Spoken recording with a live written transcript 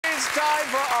It's time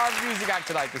for our music act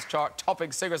tonight. This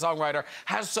chart-topping singer-songwriter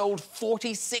has sold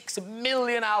 46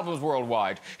 million albums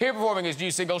worldwide. Here performing his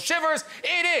new single, Shivers,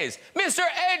 it is Mr.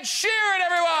 Ed Sheeran,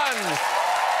 everyone!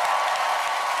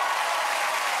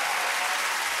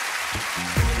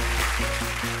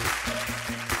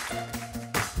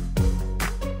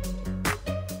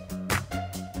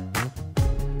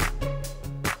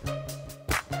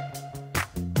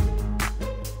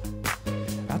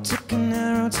 I took an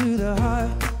arrow to the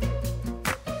heart.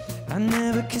 I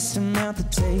never kissed a mouth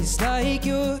that tastes like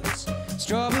yours.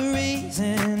 Strawberries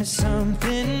and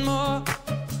something more.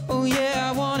 Oh yeah,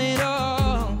 I want it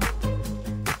all.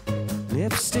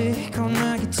 Lipstick on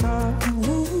my guitar.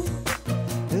 Ooh.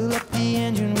 Fill up the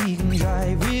engine, we can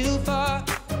drive real far.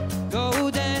 Go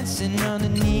dancing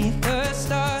underneath the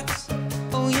stars.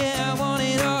 Oh yeah, I want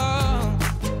it all.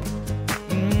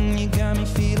 You got me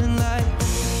feeling like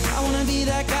I wanna be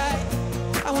that guy.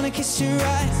 I wanna kiss your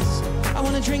eyes. I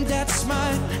wanna drink that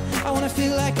smile. I wanna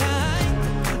feel like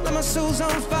my soul's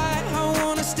on fire. I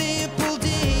wanna stay up all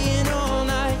day and all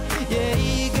night. Yeah,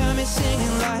 you got me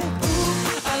singing like, ooh,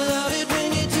 I love it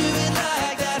when you do it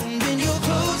like that. And when you're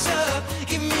close up,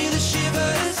 give me the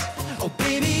shivers. Oh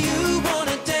baby, you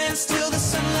wanna dance till the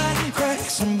sunlight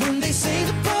cracks. And when they say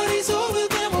the party's over,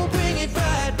 then we'll bring it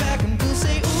right back. And we'll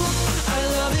say, ooh, I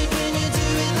love it when you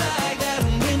do it like that.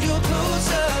 And when you're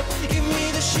close up, give me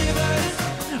the shivers.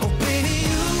 Oh baby,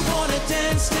 you wanna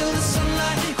dance till the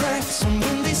sunlight cracks. And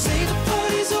when they say the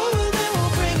party's over, then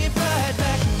we'll bring it right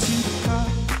back to the car.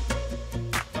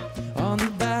 On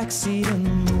the backseat in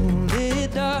the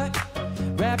moonlit dark.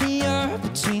 Wrap me up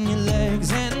between your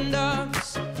legs and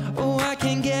arms. Oh, I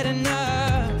can't get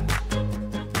enough.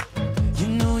 You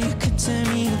know you could tear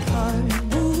me apart.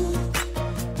 Ooh,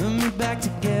 put me back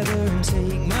together and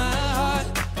take my heart.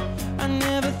 I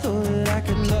never thought that I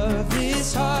could love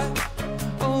this hard.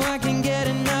 Oh, I can't get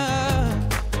enough.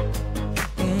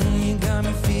 You got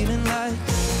me feeling like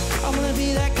I wanna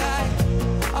be that guy.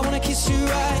 I wanna kiss your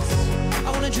eyes.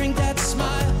 I wanna drink that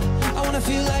smile. I wanna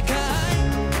feel like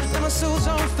my soul's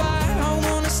on fire. I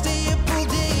wanna stay up all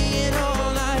day and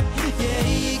all night. Yeah,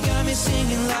 you got me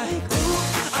singing like, ooh,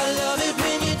 I love it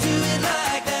when you do it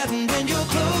like that. And when you're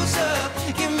close up,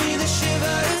 give me the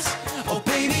shivers. Oh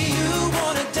baby, you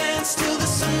wanna dance till the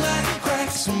sunlight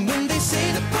cracks. And when they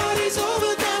say the party's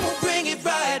over, then we'll bring it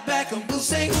right back. And we'll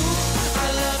say, ooh, I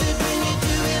love it when you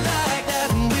do it like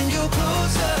that. And when you're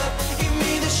close up, give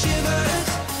me the shivers.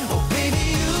 Oh baby,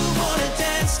 you wanna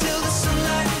dance till the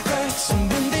sunlight cracks. And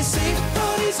when they say the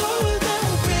party's over, then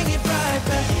we'll bring it right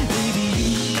back. Baby,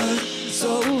 you burn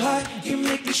so hot, you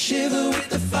make me shiver with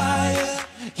the fire.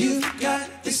 You got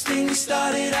this thing you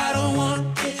started, I don't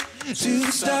want it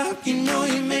to stop. You know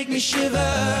you make me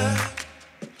shiver.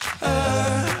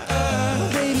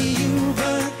 Baby, you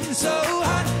burn so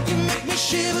hot, you make me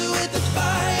shiver with the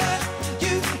fire.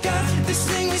 You got this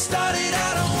thing we started,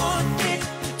 I don't want it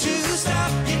to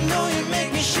stop. You know you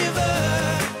make me shiver.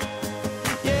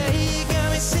 Yeah, you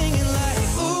got me singing like,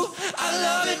 ooh, I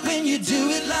love it when you do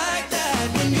it like that.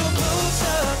 When you're close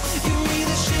up, give me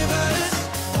the shivers.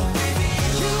 Oh baby,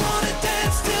 you wanna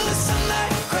dance till the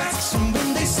sunlight cracks. And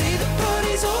when they say the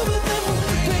party's over, then we'll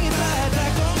bring it right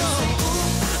back. Oh no,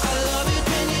 ooh, I love it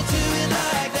when you do it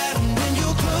like that. And when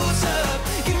you're close up,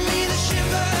 give me the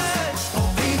shivers. Oh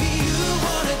baby, you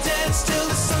wanna dance till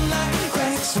the sunlight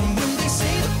cracks. And when they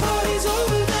say the party's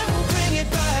over, then we'll bring it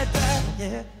right back.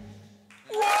 Yeah.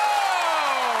 Whoa!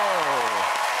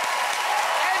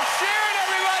 Ed Sheeran,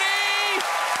 everybody!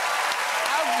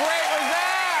 How great was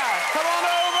that? Come on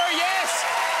over, yes!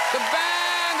 The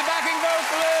band, the backing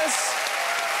vocalists.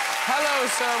 Hello,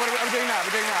 sir. What are we doing now?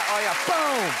 We're doing that. Oh, yeah.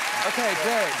 Boom! Okay,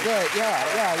 great, great. Yeah.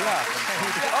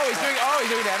 Oh, he's doing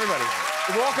it to everybody.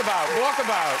 Walkabout,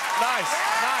 walkabout. Nice,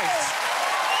 nice.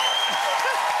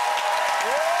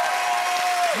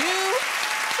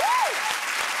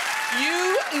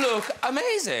 You look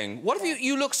amazing. What have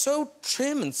you look so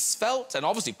trim and svelte and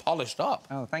obviously polished up.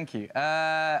 Oh, thank you.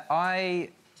 I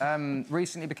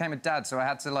recently became a dad, so I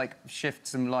had to, like, shift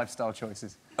some lifestyle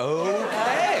choices.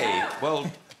 Okay. Well,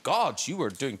 God, you were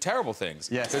doing terrible things.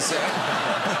 Yes.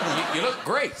 You look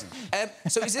great.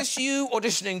 So is this you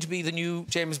auditioning to be the new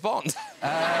James Bond?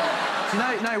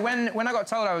 No, when I got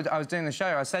told I was doing the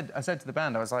show, I said to the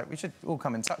band, I was like, we should all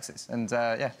come in tuxes. And,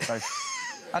 yeah, so...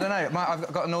 I don't know.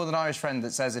 I've got a Northern Irish friend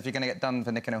that says if you're going to get done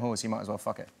for nicking a horse, you might as well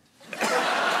fuck it.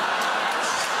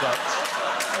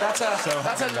 That's a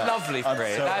lovely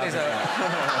phrase. That is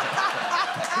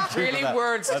a... really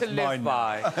words to live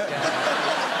by.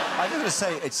 Yeah. I'm going to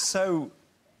say, it's so...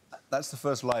 That's the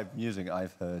first live music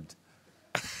I've heard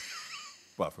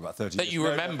well, for about 30 That years. you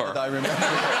remember. That I remember.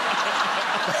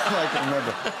 I can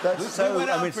remember. That's so, went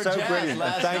I out mean, for so jazz brilliant. And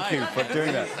last thank night. you for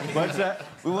doing that. What's that?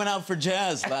 We went out for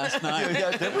jazz last night.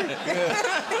 Yeah, did we?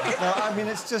 Yeah. No, I mean,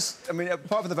 it's just... I mean,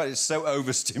 apart from the fact it's so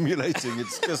overstimulating,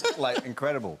 it's just, like,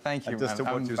 incredible. Thank you, And just to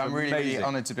watch you, it's I'm really, really amazing.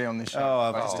 honoured to be on this show.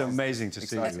 Oh, it's just amazing to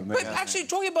see you. exciting. Amazing. But actually,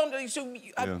 talking about Bond, so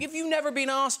have you never been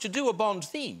asked to do a Bond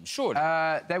theme? Sure.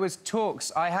 There was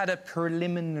talks. I had a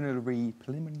preliminary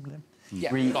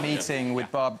meeting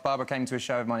with Barbara came to a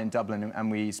show of mine in Dublin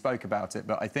and we spoke about it,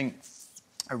 but I think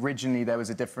originally there was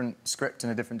a different script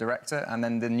and a different director, and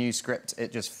then the new script,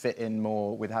 it just fit in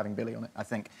more with having Billy on it, I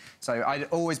think. So I'd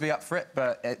always be up for it,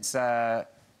 but it's... yeah,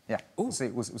 we'll see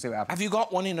what happens. Have you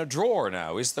got one in a drawer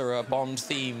now? Is there a Bond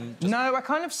theme? No, I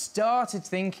kind of started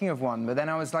thinking of one, but then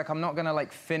I was like, I'm not going to,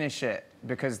 like, finish it,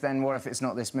 because then what if it's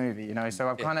not this movie, you know? So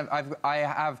I've kind of...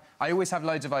 I always have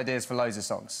loads of ideas for loads of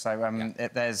songs, so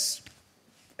there's...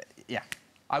 Yeah.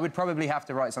 I would probably have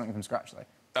to write something from scratch, though.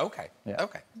 OK. Yeah.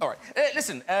 OK. All right.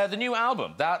 Listen, the new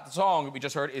album, that song we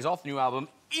just heard is off the new album,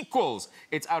 Equals.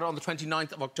 It's out on the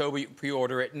 29th of October. You can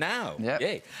pre-order it now. Yep.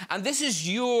 Yay. And this is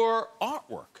your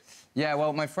artwork. Yeah,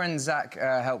 well, my friend Zach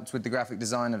helped with the graphic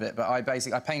design of it, but I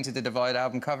painted the Divide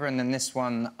album cover, and then this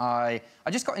one, I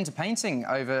just got into painting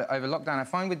over lockdown. I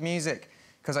find with music,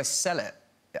 because I sell it,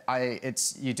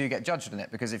 you do get judged on it,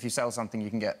 because if you sell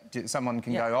something, someone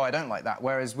can go, oh, I don't like that.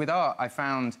 Whereas with art, I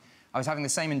found I was having the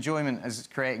same enjoyment as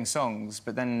creating songs,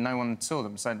 but then no one saw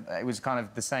them, so it was kind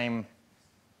of the same...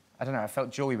 I don't know, I felt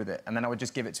joy with it, and then I would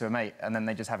just give it to a mate, and then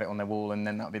they just have it on their wall, and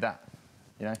then that would be that,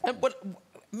 you know? But,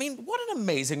 I mean, what an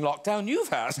amazing lockdown you've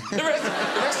had. The rest of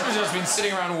us have just been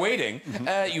sitting around waiting.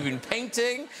 You've been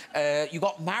painting. You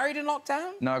got married in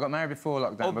lockdown? No, I got married before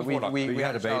lockdown, Oh, but before lockdown. we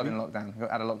had a child baby? in lockdown. We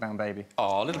had a lockdown baby.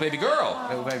 Oh, little baby girl.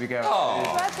 Little baby girl. Oh.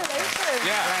 Congratulations.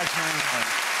 Yeah.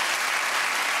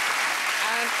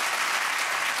 And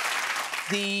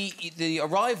the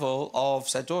arrival of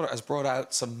said daughter has brought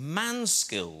out some man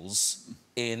skills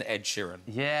in Ed Sheeran.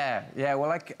 Yeah, yeah.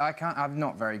 Well, I can't. I'm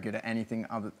not very good at anything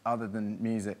other than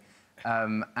music,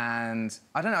 and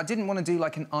I don't know. I didn't want to do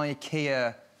like an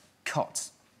IKEA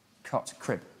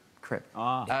crib.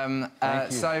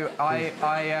 So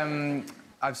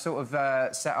I've sort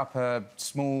of set up a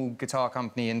small guitar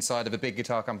company inside of a big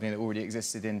guitar company that already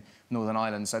existed in Northern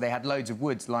Ireland. So they had loads of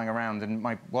wood lying around, and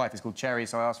my wife is called Cherry,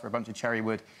 so I asked for a bunch of cherry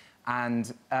wood,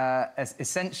 and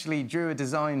essentially drew a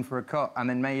design for a cot and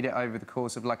then made it over the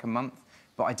course of like a month.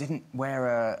 But I didn't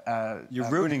wear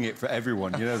You're ruining it for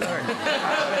everyone, you know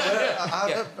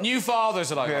that. New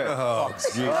fathers are like, Oh,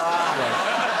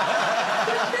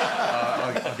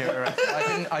 I'll give it a rest.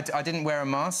 I didn't wear a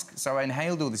mask, so I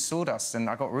inhaled all this sawdust, and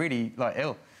I got really like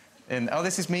ill. Oh,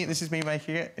 this is me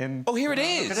making it. oh, here it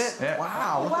is. Yeah.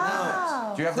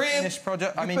 Wow. Do you have the finished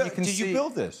project? I mean, you can Did see. you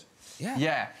build this?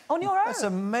 Yeah. On your own? That's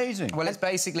amazing. Well, it's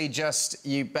basically just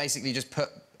you put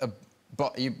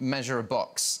you measure a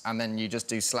box, and then you just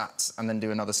do slats, and then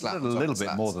do another slat. A little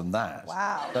bit more than that.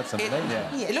 Wow. That's amazing.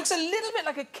 It looks a little bit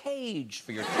like a cage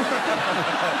for your... It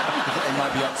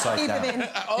might be upside Keep down. it in.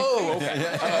 Oh, OK.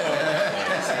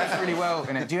 It's really well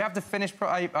in it. Do you have the finished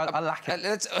product? I lack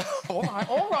it.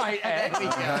 All right, Ed.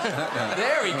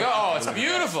 There we go. Oh, it's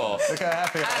beautiful. Look how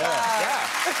happy I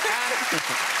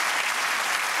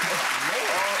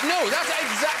am. No, that's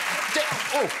exactly...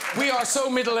 Oh, we are so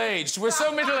middle-aged. We're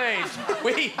so middle-aged.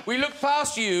 We look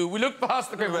past you. We look past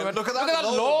the crib. Look at that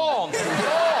lawn.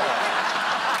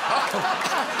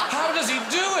 How does he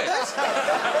do it?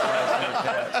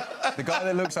 The guy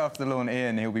that looks after the lawn,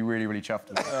 Ian, he'll be really, really chuffed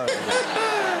with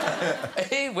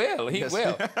it. He will. He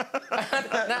will.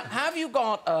 Now, have you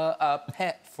got a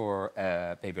pet for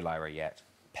baby Lyra yet?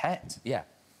 Pet? Yeah.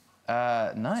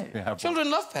 No.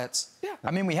 Children love pets. Yeah.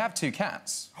 I mean, we have 2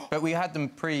 cats, but we had them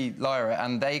pre-Lyra,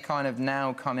 and they kind of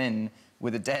now come in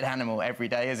with a dead animal every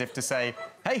day, as if to say,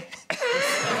 hey,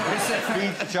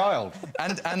 Feed the child.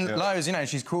 And Lyra's, you know,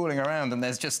 she's crawling around, and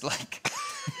there's just like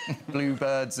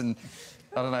bluebirds and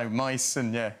I don't know, mice,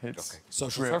 and yeah, it's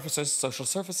Social services.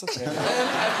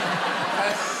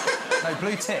 No,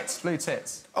 blue tits.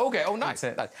 OK. Oh, nice.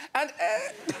 That's it. And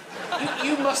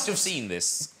you must have seen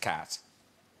this cat.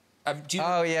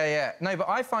 Oh, yeah. No, but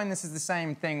I find this is the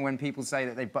same thing when people say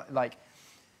that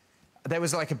there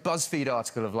was like a BuzzFeed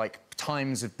article of like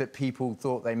times that people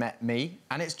thought they met me,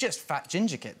 and it's just fat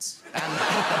ginger kids. And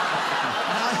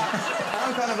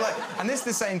I'm kind of like, and this is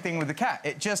the same thing with the cat.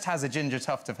 It just has a ginger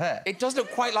tuft of hair. It does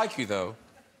look quite like you, though.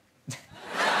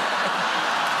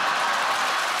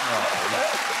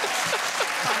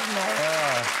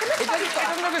 It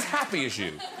doesn't look as happy as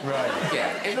you. Right.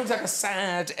 Yeah, it looks like a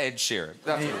sad Ed Sheeran.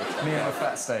 That's what it looks like. Me on a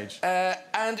fat stage.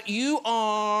 And you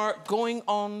are going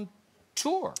on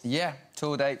tour. Yeah,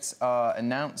 tour dates are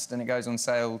announced and it goes on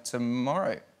sale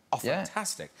tomorrow. Oh,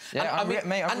 fantastic. Yeah,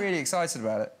 I'm really excited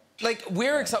about it. Like,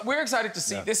 we're excited to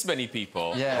see this many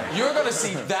people. Yeah. You're going to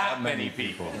see that many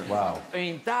people. Wow. I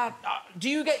mean, that... do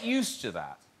you get used to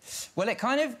that? Well, it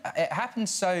happened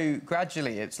so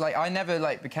gradually. It's like I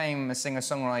never became a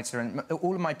singer-songwriter, and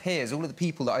all of my peers, all of the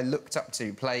people that I looked up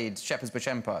to played Shepherd's Bush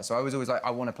Empire. So I was always like,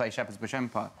 I want to play Shepherd's Bush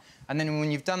Empire. And then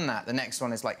when you've done that, the next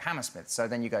one is like Hammersmith. So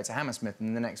then you go to Hammersmith,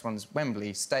 and the next one's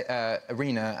Wembley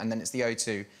Arena, and then it's the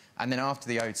O2. And then after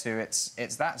the O2,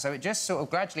 it's that. So it just sort of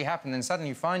gradually happened, and suddenly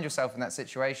you find yourself in that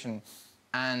situation,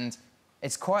 and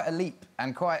it's quite a leap.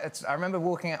 And I remember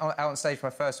walking out on stage for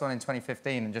my first one in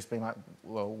 2015 and just being like,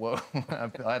 whoa,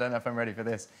 I don't know if I'm ready for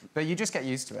this. But you just get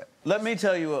used to it. Let me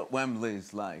tell you what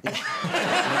Wembley's like. Good.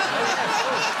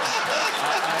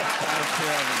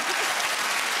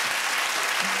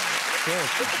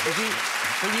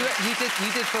 You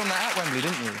did film that at Wembley,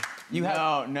 didn't you?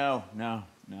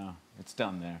 No. It's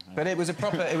done there. But it was a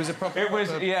proper.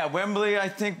 Yeah. Wembley, I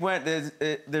think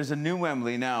there's a new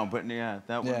Wembley now, but yeah,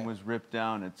 that one was ripped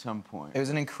down at some point. It was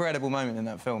an incredible moment in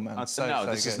that film, man. No,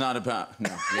 this is not about. No,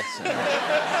 listen.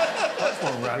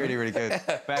 Really, really good.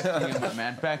 Back to you, my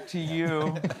man. Back to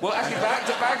you. Well, actually,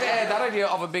 back to Ed, that idea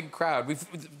of a big crowd.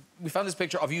 We found this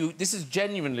picture of you. This is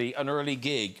genuinely an early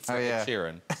gig for Ed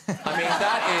Sheeran. I mean,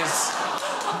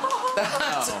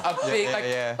 that's a big...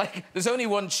 Like, there's only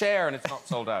one chair and it's not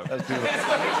sold out. but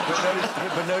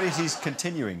notice he's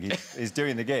continuing. He's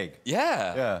doing the gig.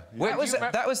 Yeah.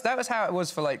 That was how it was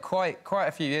for quite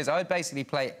a few years. I would basically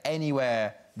play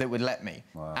anywhere that would let me.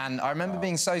 Wow. And I remember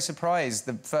being so surprised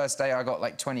the first day I got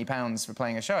 £20 for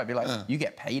playing a show. I'd be like, you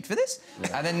get paid for this?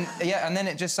 Yeah. And then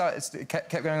it just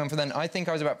kept going on for then. I think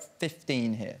I was about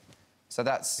 15 here. So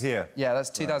that's... Here? Yeah, that's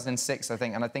 2006, I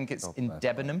think. And I think it's in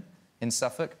Debenham, in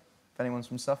Suffolk. If anyone's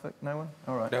from Suffolk? No one?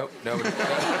 All right. No.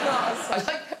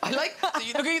 I like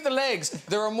looking at the legs.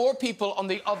 There are more people on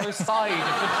the other side of the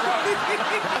crowd.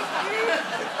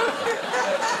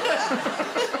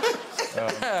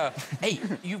 Hey,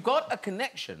 you've got a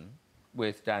connection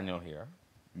with Daniel here.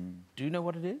 Do you know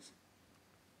what it is?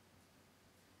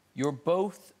 You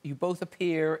both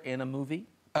appear in a movie.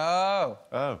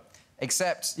 Oh.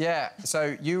 Except,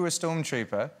 so you were a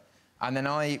stormtrooper. And then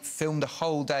I filmed a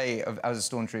whole day as a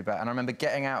stormtrooper, and I remember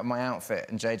getting out of my outfit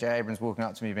and J.J. Abrams walking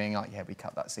up to me being like, yeah, we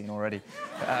cut that scene already.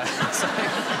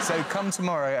 So come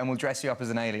tomorrow and we'll dress you up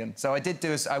as an alien. So I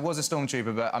was a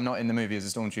stormtrooper, but I'm not in the movie as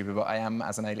a stormtrooper, but I am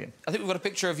as an alien. I think we've got a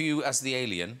picture of you as the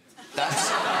alien. That's...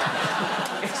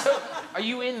 So, are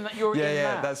you in that? You're in that?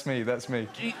 Yeah, that's me.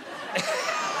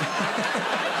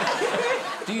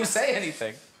 Do you say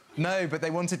anything? No, but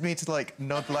they wanted me to,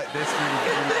 nod like this.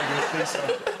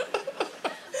 Really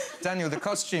Daniel, the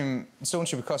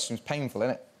stormtrooper costume's painful,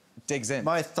 isn't it? Digs in.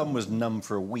 My thumb was numb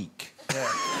for a week. Yeah.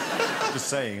 Just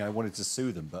saying, I wanted to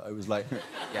sue them, but I was like...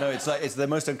 No, it's the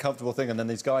most uncomfortable thing, and then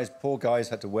these poor guys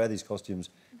had to wear these costumes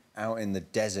out in the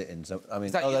desert and so... I mean,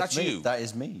 that's me. you? That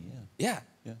is me, yeah.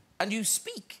 And you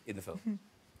speak in the film?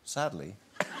 Sadly.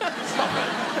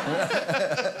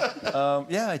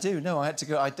 Yeah, I do. No, I had to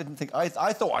go... I didn't think... I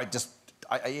thought I'd just...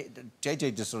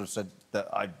 JJ just sort of said that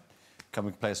I'd come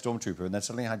and play a stormtrooper, and then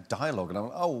suddenly I had dialogue, and I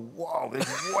went, oh, wow, there's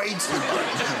way too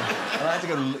much. And I had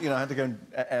to go,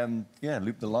 and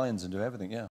loop the lines and do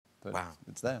everything, But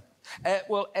it's there.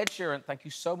 Well, Ed Sheeran, thank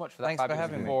you so much for that Thanks fabulous for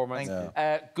having performance. Me.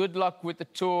 Thank you. Good luck with the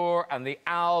tour and the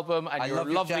album and your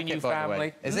lovely new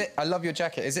family. Is it? I love your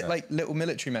jacket. Is it like little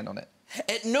military men on it?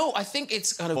 No, I think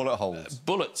it's kind of... Bullet holes.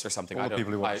 Bullets or something. All the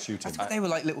people who want to shoot him. I thought they were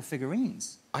like little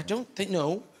figurines. I don't think...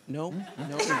 No.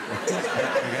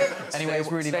 Anyway, it's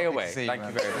really stay lovely away. to see you, Thank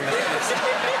man. you very much.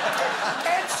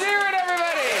 Ed Sheeran,